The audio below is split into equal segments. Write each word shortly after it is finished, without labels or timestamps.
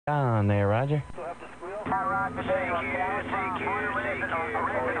On there, Roger.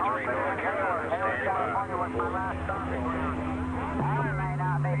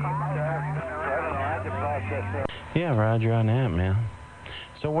 Yeah, Roger on that, man.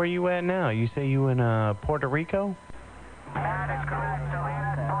 So where you at now? You say you in Puerto Rico? That is correct.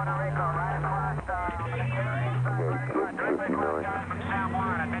 Puerto Rico, right across from San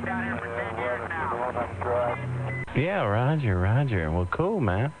Juan. I've been down here for 10 years now. Yeah, Roger. Well, cool,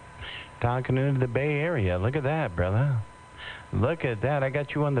 man. Talking into the Bay Area. Look at that, brother. Look at that. I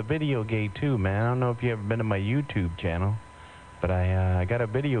got you on the video gate, too, man. I don't know if you ever been to my YouTube channel, but I got a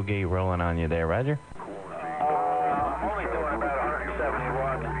video gate rolling on you there, Roger. I'm only doing about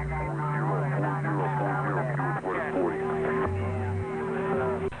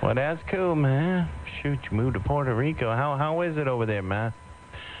 171. Well, that's cool, man. Shoot, you moved to Puerto Rico. How is it over there, man?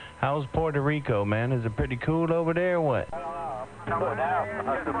 How's Puerto Rico, man? Is it pretty cool over there or what? No, now,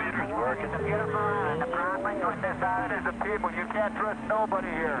 the meter's working. It's beautiful, and the problem with this island is the people. You can't trust nobody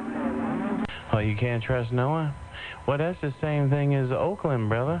here. Oh, you can't trust no one? Well, that's the same thing as Oakland,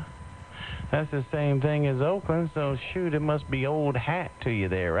 brother. That's the same thing as Oakland, so shoot, it must be old hat to you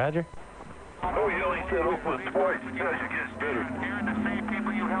there, Roger. Oh, you only said Oakland twice. It tells you it gets better. You're the same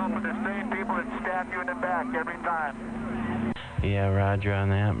people you help are the same people that stab you in the back every time. Yeah, Roger on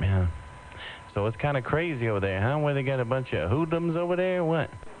that, man. So it's kind of crazy over there, huh? Where they got a bunch of hoodlums over there or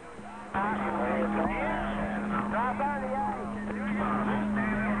what?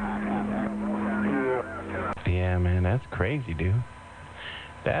 Yeah, man, that's crazy, dude.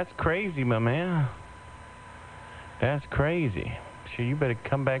 That's crazy, my man. That's crazy. Sure, you better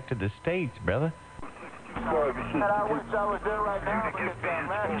come back to the States, brother. And I wish I was there right now because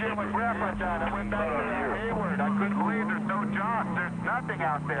last year was reference time. I went back to Hayward. I couldn't believe there's no jobs. There's nothing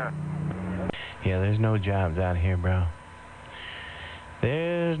out there. Yeah, there's no jobs out here, bro.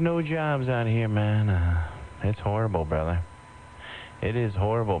 There's no jobs out here, man. It's horrible, brother. It is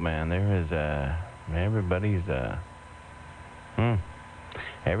horrible, man. There is,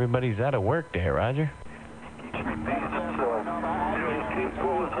 everybody's out of work there, Roger.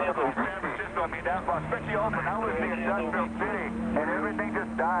 Especially Oakland, that was the industrial city, and everything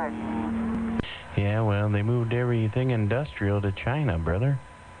just died. Yeah, well, they moved everything industrial to China, brother.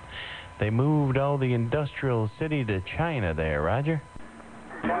 They moved all the industrial city to China there, Roger.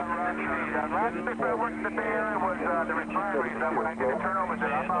 Last place I worked in the Bay Area was the refineries. When I did the turnovers there,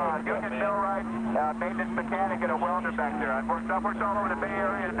 I'm a union millwright, maintenance mechanic, and a welder back there. I've worked all over the Bay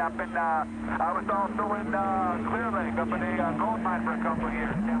Area, and I was also in Clear Lake up in a gold mine for a couple of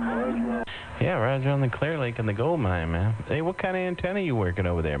years. Yeah, Roger, on the Clear Lake and the gold mine, man. Hey, what kind of antenna you working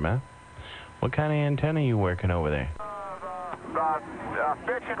over there, man? What kind of antenna you working over there?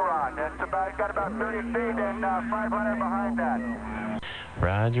 Fishing rod. It's got about 30 feet and 500 behind that.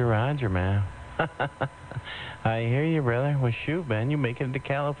 Roger, man. I hear you, brother. Well, shoot, man, you making it to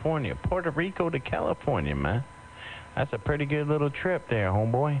California. Puerto Rico to California, man. That's a pretty good little trip there,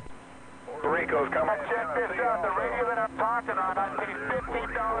 homeboy. Puerto Rico's coming. Check this out. The radio that I'm talking on, I paid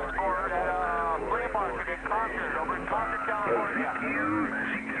 $15 for it at a flea market in Concord, over in Concord, California.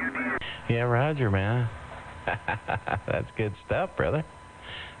 Yeah, Roger, man. That's good stuff, brother.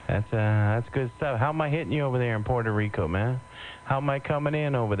 That's good stuff. How am I hitting you over there in Puerto Rico, man? How am I coming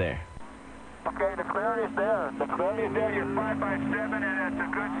in over there? Okay, the clarity's there. The clarity's there. You're 5x7, and it's a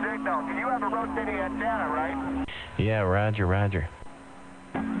good signal. You have a rotating antenna, right? Yeah, Roger.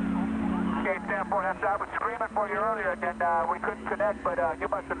 Okay, 10-4. I was screaming for you earlier, and we couldn't connect, but you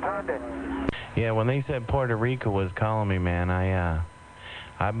must have turned it. Yeah, when they said Puerto Rico was calling me, man,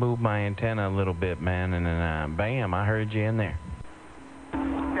 I moved my antenna a little bit, man, and then bam, I heard you in there.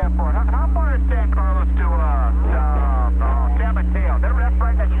 10-4. How far is San Carlos to San Mateo? That's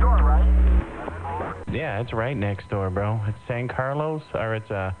right next door, right? Yeah, it's right next door, bro. It's San Carlos, or it's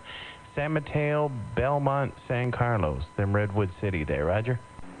San Mateo, Belmont, San Carlos, them Redwood City there, Roger.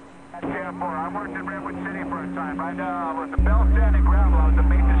 That's 10-4. I worked in Redwood City for a time. I was the bell sand and gravel. I was a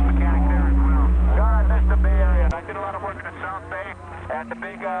maintenance mechanic there as well. God, I miss the Bay Area. I did a lot of work in the South Bay at the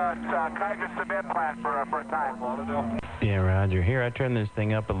big Kaiser cement plant for a time. Yeah, Roger. Here, I turn this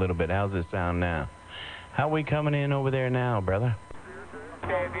thing up a little bit. How's it sound now? How we coming in over there now, brother?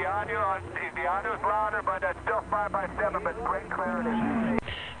 Okay, the audio's louder, but it's still 5x7, but great clarity.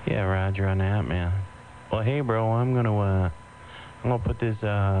 Yeah, Roger on that, man. Well, hey, bro, I'm gonna put this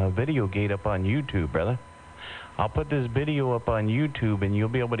video gate up on YouTube, brother. I'll put this video up on YouTube, and you'll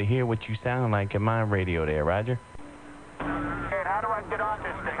be able to hear what you sound like in my radio there, Roger. Okay, how do I get on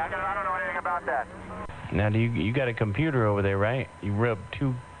this thing? I don't know anything about that. Now, you got a computer over there, right? You rub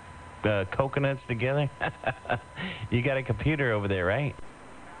two coconuts together? You got a computer over there, right?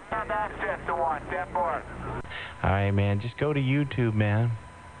 Have access to one, 10-4. All right, man. Just go to YouTube, man.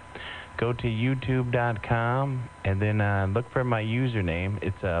 Go to youtube.com and then look for my username.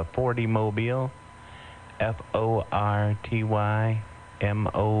 It's fortymobile,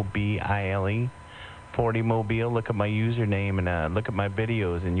 fortymobile. fortymobile. Look at my username and look at my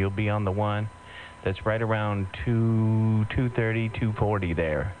videos, and you'll be on the one that's right around 2:30, 2:40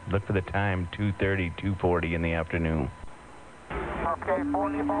 there. Look for the time, 2:30, 2:40 in the afternoon. Okay,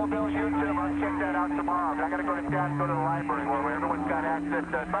 40 mobile YouTube. I'll check that out tomorrow. I got to go to town and go to the library where everyone's got access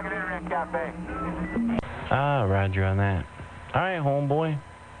to it's like an internet cafe. Ah, roger on that. All right, homeboy.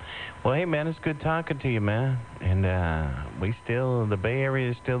 Well, hey, man, it's good talking to you, man. And the Bay Area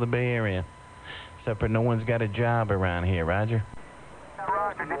is still the Bay Area. Except for no one's got a job around here, Roger.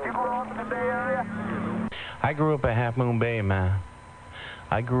 Roger, did you grow up in the Bay Area? I grew up at Half Moon Bay, man.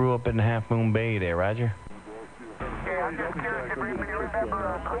 I grew up in Half Moon Bay there, Roger. Okay, I'm just curious if you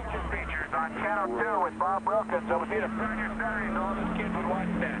remember Creature Features on Channel 2 with Bob Wilkins. I was here to Friday or Saturday, and all those kids would watch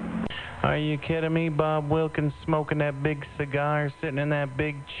that. Are you kidding me? Bob Wilkins smoking that big cigar, sitting in that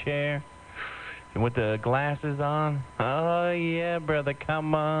big chair with the glasses on? Oh, yeah, brother,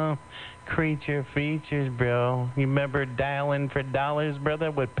 come on. Creature Features, bro. You remember Dialing for Dollars, brother,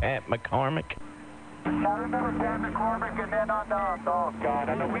 with Pat McCormick? I remember Pat McCormick, and then on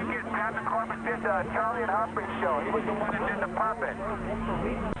the weekend, Pat McCormick did the Charlie and Humphrey show. He was the one that did the puppet.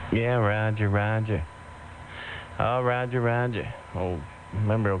 Yeah, Roger. Oh, Roger. Oh,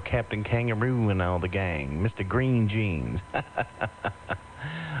 remember Captain Kangaroo and all the gang. Mr. Green Jeans.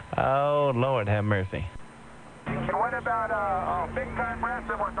 Oh, Lord have mercy. And what about Big Time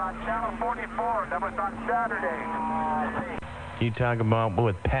Wrestling was on Channel 44. That was on Saturday. You talking about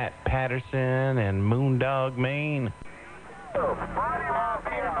with Pat Patterson and Moondog Maine? Body Rock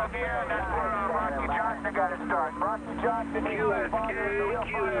here, that's where Rocky Johnson got his start. Rocky Johnson, he was the real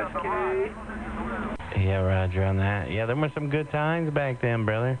father of the Rock. Yeah, Roger on that. Yeah, them were some good times back then,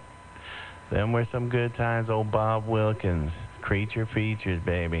 brother. Them were some good times. Old Bob Wilkins, Creature Features,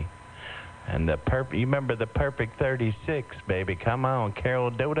 baby. And you remember the Perfect 36, baby. Come on,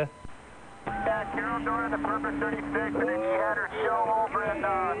 Carol Dota. Yeah, Carol Dora, the Perfect 36, and then she had her show over in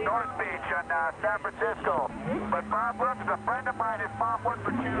North Beach in San Francisco. But Bob Wilkins, a friend of mine, his mom worked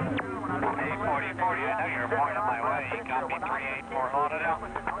for Choose 2. Hey, 4040, I know you're pointing my way. You got me 384 Lauderdale.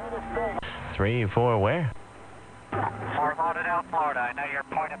 384 where? Fort Lauderdale, Florida. I know you're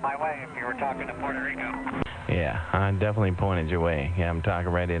pointing my way if you were talking to Puerto Rico. Yeah, I definitely pointed your way. Yeah, I'm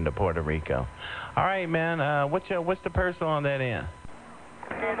talking right into Puerto Rico. All right, man. What's the person on that end?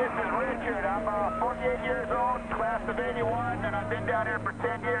 Okay, this is Richard. I'm 48 years old, class of 81, and I've been down here for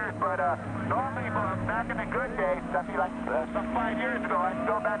 10 years. But normally, back in the good days, I mean, like some 5 years ago, I'd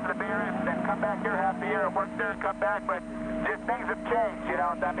go back to the Bay Area and then come back here half the year, work there, and come back. But just things have changed, you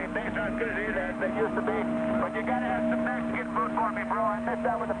know. I mean, things aren't as good as they used to be. But you gotta have some Mexican food for me, bro. I miss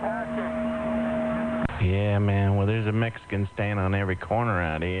that with a passion. Yeah, man. Well, there's a Mexican stand on every corner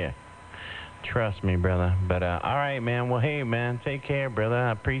out here. Trust me, brother. But, all right, man. Well, hey, man, take care, brother.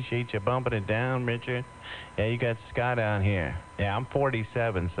 I appreciate you bumping it down, Richard. Yeah, you got Scott out here. Yeah, I'm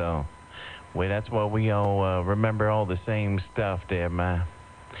 47, so that's why we all remember all the same stuff there, man.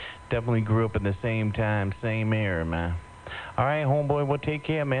 Definitely grew up in the same time, same era, man. All right, homeboy, well, take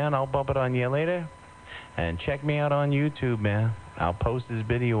care, man. I'll bump it on you later. And check me out on YouTube, man. I'll post this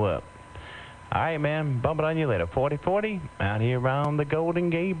video up. All right, man. Bump it on you later. 4040 out here around the Golden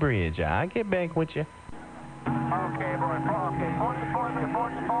Gate Bridge. I'll get back with you. Okay, boy. Okay,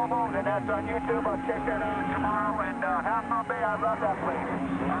 4040, mobile, and that's on YouTube. I'll check that out tomorrow. And Half Moon Bay, I love that place.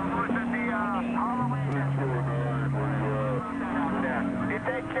 Was it the Halloween? You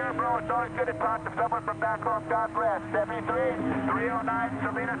take care, bro. It's always good to talk to someone from back home. God bless. 73-309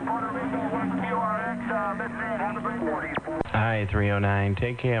 Salinas, Puerto Rico. 1QRX. Listen in. Have a great morning. All right, 309.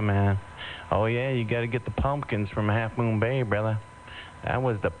 Take care, man. Oh, yeah, you got to get the pumpkins from Half Moon Bay, brother. That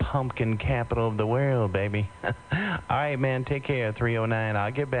was the pumpkin capital of the world, baby. All right, man, take care, 309.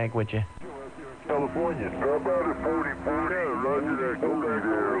 I'll get back with you. California. Drop out at 4040. Roger that. Go back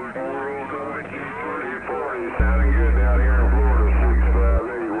there. 4040. Sounding good down here in Florida.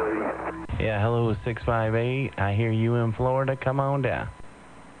 658. Yeah, hello, 658. I hear you in Florida. Come on down.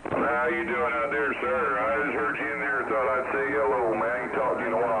 How you doing out there, sir? I just heard you in there. Thought I'd say hello, man. Ain't talked to you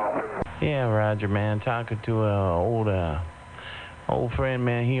in a while. Yeah, Roger, man. Talking to an old friend,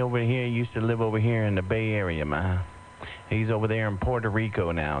 man. He over here used to live over here in the Bay Area, man. He's over there in Puerto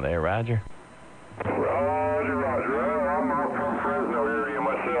Rico now. There, Roger. Roger. Well, I'm from Fresno area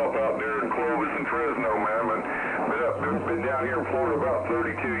myself, out there in Clovis and Fresno, man. Been down here in Florida about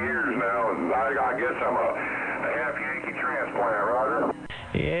 32 years now. I guess I'm a half Yankee transplant, Roger.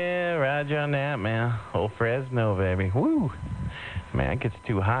 Yeah, Roger on that, man. Old Fresno, baby. Woo! Man, it gets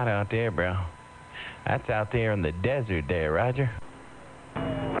too hot out there, bro. That's out there in the desert there, Roger.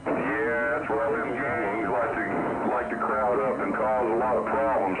 Yeah, that's why them gangs like to crowd up and cause a lot of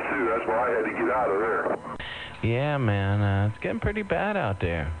problems, too. That's why I had to get out of there. Yeah, man, it's getting pretty bad out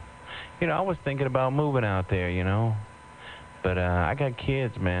there. You know, I was thinking about moving out there, you know. But, I got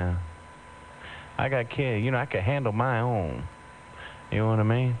kids, man. I got kids. You know, I can handle my own. You know what I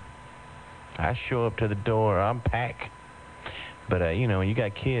mean? I show up to the door, I'm packed. But, you know, you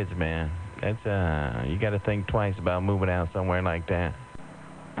got kids, man. That's, you got to think twice about moving out somewhere like that.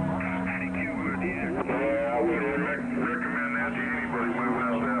 Yeah, I wouldn't recommend that to anybody moving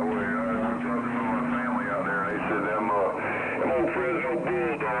out that way. I talked to some of my family out there, and they said them old Fresno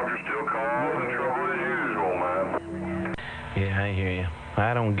Bulldogs are still causing trouble as usual, man. Yeah, I hear you.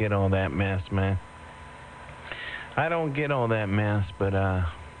 I don't get all that mess, man. I don't get all that mess, but,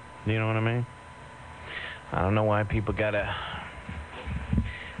 you know what I mean? I don't know why people gotta...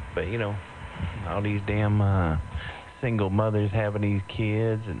 But, you know, all these damn single mothers having these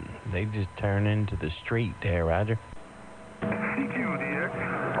kids, and they just turn into the street there, Roger. CQDX,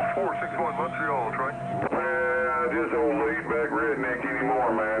 461 Montreal, Troy. Just old laid-back redneck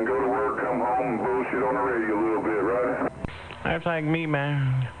anymore, man. Go to work, come home, and bullshit on the radio a little bit, right? That's like me,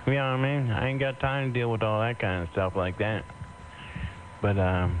 man. You know what I mean? I ain't got time to deal with all that kind of stuff like that. But,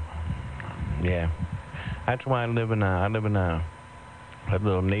 yeah. That's why I live in a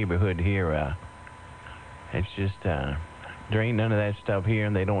little neighborhood here. It's just, there ain't none of that stuff here,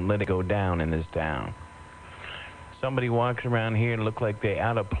 and they don't let it go down in this town. Somebody walks around here and look like they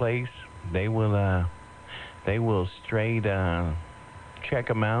out of place, they will straight, check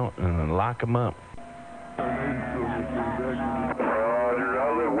them out and lock them up. Roger, I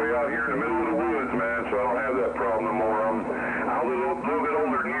live way out here in the middle of the woods, man, so I don't have that problem no more. I'm a little bit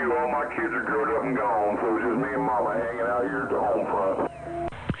older than you. All my kids are grown up and gone, so it's just me and Mama hanging out here at the home front.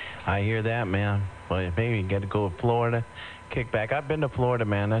 I hear that, man. Well, maybe you got to go to Florida, kick back. I've been to Florida,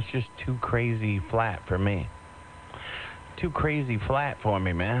 man. That's just too crazy flat for me. Too crazy flat for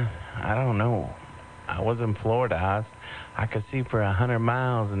me, man. I don't know. I was in Florida. I could see for 100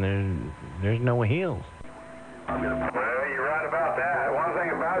 miles, and there's no hills. Well, you're right about that. One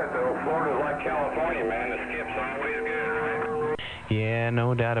thing about it, though, Florida's like California, man. The skip's always good, right? Yeah,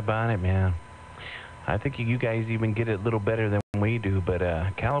 no doubt about it, man. I think you guys even get it a little better than we do, but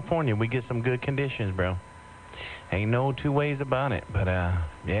California, we get some good conditions, bro. Ain't no two ways about it, but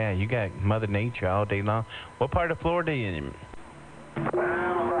yeah, you got Mother Nature all day long. What part of Florida are you in? I'm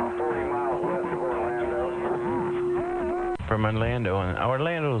about 40 miles west of Orlando. From Orlando. And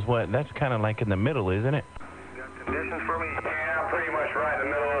Orlando's what? That's kind of like in the middle, isn't it? Conditions for me? Yeah, pretty much right in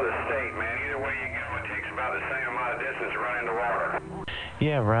the middle of the state, man. Either way you go, it takes about the same amount of distance to run into water.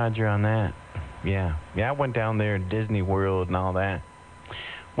 Yeah, Roger on that. Yeah, I went down there at Disney World and all that.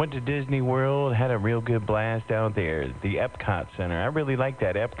 Went to Disney World, had a real good blast out there. The Epcot Center. I really liked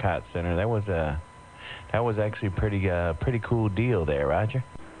that Epcot Center. That was actually pretty cool deal there, Roger.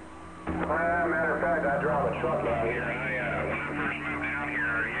 Matter of fact, I drive a truck out here, and when I first moved down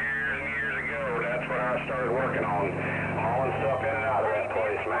here years and years ago, that's when I started working on hauling stuff in and out of that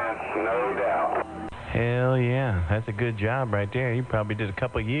place, man. No doubt. Hell yeah, that's a good job right there. You probably did a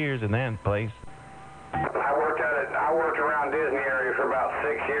couple of years in that place. I worked around Disney area for about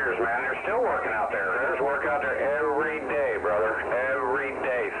 6 years, man. They're still working out there. There's work out there every day, brother. Every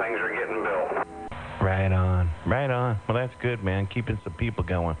day things are getting built. Right on. Well, that's good, man. Keeping some people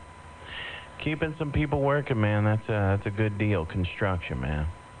going. Keeping some people working, man. That's a good deal. Construction, man.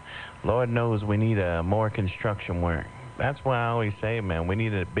 Lord knows we need more construction work. That's why I always say, man, we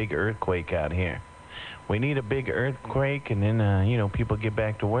need a big earthquake out here. We need a big earthquake, and then, you know, people get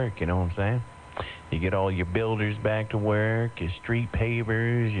back to work, you know what I'm saying? You get all your builders back to work, your street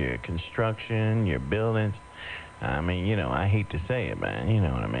pavers, your construction, your buildings. I mean, you know, I hate to say it, man. You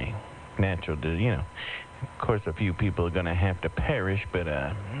know what I mean? Natural, you know. Of course, a few people are going to have to perish, but,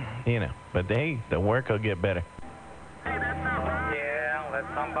 you know. But, hey, the work will get better. Yeah, let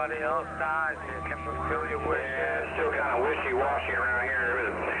somebody else die so you can fulfill your wish. Yeah, it's still kind of wishy-washy around here.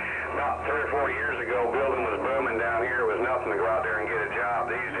 It was about 3 or 4 years ago, building was booming down here. It was nothing to go out there and get a job.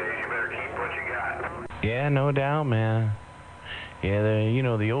 These days, you better keep what you got. Yeah, no doubt, man. Yeah, you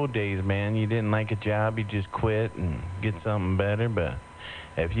know, the old days, man, you didn't like a job, you just quit and get something better. But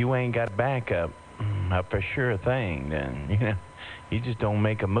if you ain't got backup, a for sure thing, then, you know, you just don't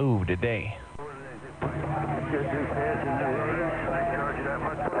make a move today. Yeah, you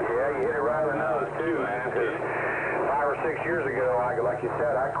hit it right on the nose, too, man, because 5 or 6 years ago, like you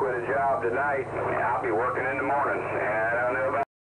said, I quit a job tonight. I'll be working in the morning, and I don't know about